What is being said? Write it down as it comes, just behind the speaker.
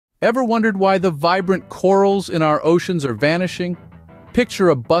Ever wondered why the vibrant corals in our oceans are vanishing? Picture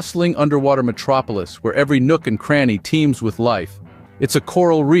a bustling underwater metropolis where every nook and cranny teems with life. It's a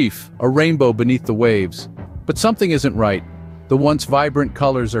coral reef, a rainbow beneath the waves. But something isn't right. The once vibrant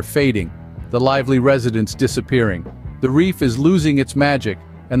colors are fading, the lively residents disappearing. The reef is losing its magic,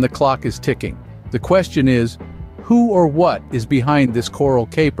 and the clock is ticking. The question is, who or what is behind this coral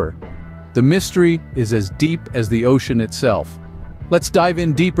caper? The mystery is as deep as the ocean itself. Let's dive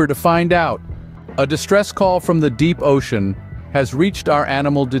in deeper to find out. A distress call from the deep ocean has reached our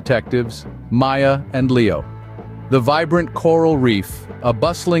animal detectives, Maya and Leo. The vibrant coral reef, a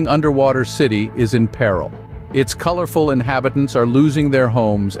bustling underwater city, is in peril. Its colorful inhabitants are losing their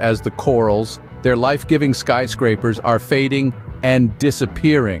homes as the corals, their life-giving skyscrapers, are fading and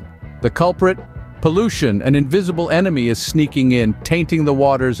disappearing. The culprit? Pollution, an invisible enemy, is sneaking in, tainting the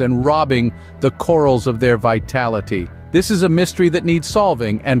waters and robbing the corals of their vitality. This is a mystery that needs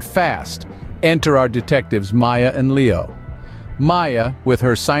solving, and fast. Enter our detectives, Maya and Leo. Maya, with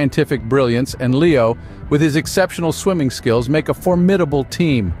her scientific brilliance, and Leo, with his exceptional swimming skills, make a formidable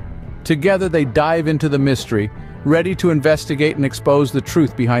team. Together they dive into the mystery, ready to investigate and expose the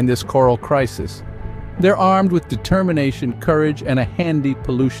truth behind this coral crisis. They're armed with determination, courage, and a handy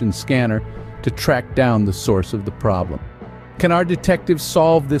pollution scanner to track down the source of the problem. Can our detectives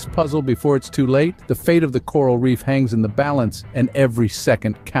solve this puzzle before it's too late? The fate of the coral reef hangs in the balance, and every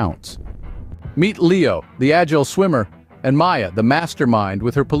second counts. Meet Leo, the agile swimmer, and Maya, the mastermind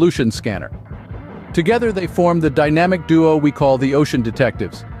with her pollution scanner. Together they form the dynamic duo we call the Ocean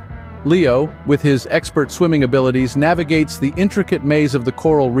Detectives. Leo, with his expert swimming abilities, navigates the intricate maze of the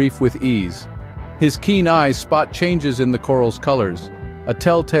coral reef with ease. His keen eyes spot changes in the coral's colors, a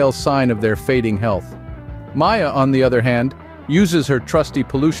telltale sign of their fading health. Maya, on the other hand, uses her trusty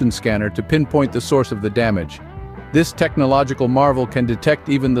pollution scanner to pinpoint the source of the damage. This technological marvel can detect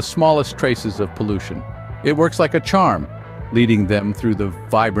even the smallest traces of pollution. It works like a charm, leading them through the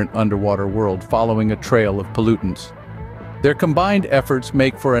vibrant underwater world, following a trail of pollutants. Their combined efforts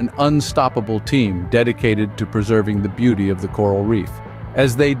make for an unstoppable team dedicated to preserving the beauty of the coral reef.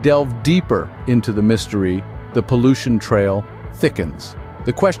 As they delve deeper into the mystery, the pollution trail thickens.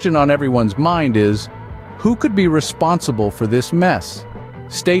 The question on everyone's mind is, who could be responsible for this mess?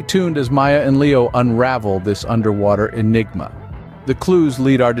 Stay tuned as Maya and Leo unravel this underwater enigma. The clues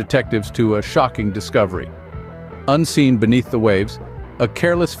lead our detectives to a shocking discovery. Unseen beneath the waves, a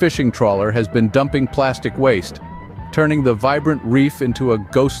careless fishing trawler has been dumping plastic waste, turning the vibrant reef into a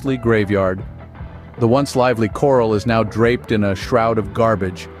ghostly graveyard. The once lively coral is now draped in a shroud of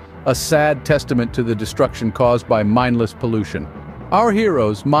garbage, a sad testament to the destruction caused by mindless pollution. Our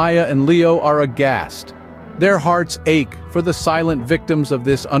heroes, Maya and Leo, are aghast. Their hearts ache for the silent victims of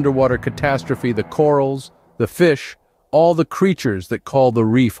this underwater catastrophe, the corals, the fish, all the creatures that call the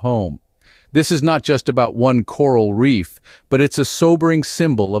reef home. This is not just about one coral reef, but it's a sobering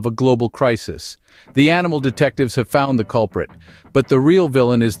symbol of a global crisis. The animal detectives have found the culprit, but the real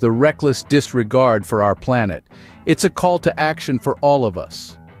villain is the reckless disregard for our planet. It's a call to action for all of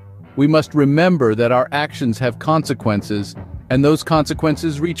us. We must remember that our actions have consequences, and those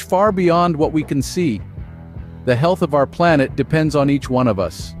consequences reach far beyond what we can see. The health of our planet depends on each one of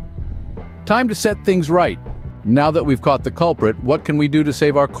us. Time to set things right. Now that we've caught the culprit, what can we do to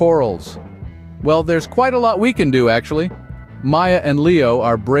save our corals? Well, there's quite a lot we can do, actually. Maya and Leo,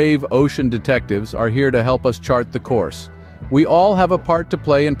 our brave ocean detectives, are here to help us chart the course. We all have a part to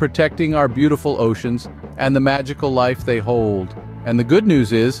play in protecting our beautiful oceans and the magical life they hold. And the good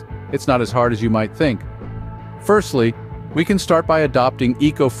news is, it's not as hard as you might think. Firstly, we can start by adopting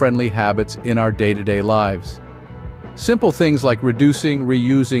eco-friendly habits in our day-to-day lives. Simple things like reducing,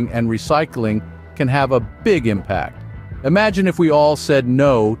 reusing, and recycling can have a big impact. Imagine if we all said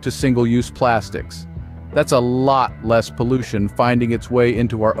no to single-use plastics. That's a lot less pollution finding its way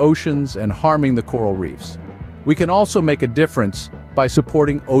into our oceans and harming the coral reefs. We can also make a difference by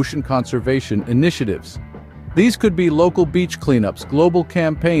supporting ocean conservation initiatives. These could be local beach cleanups, global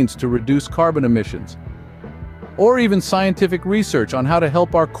campaigns to reduce carbon emissions, or even scientific research on how to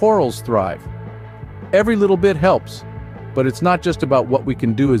help our corals thrive. Every little bit helps, but it's not just about what we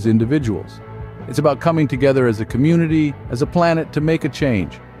can do as individuals. It's about coming together as a community, as a planet, to make a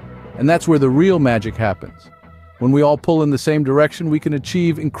change. And that's where the real magic happens. When we all pull in the same direction, we can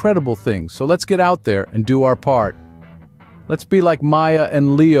achieve incredible things. So let's get out there and do our part. Let's be like Maya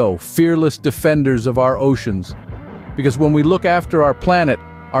and Leo, fearless defenders of our oceans. Because when we look after our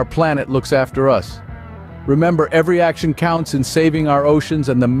planet looks after us. Remember, every action counts in saving our oceans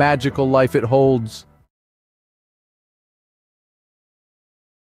and the magical life it holds.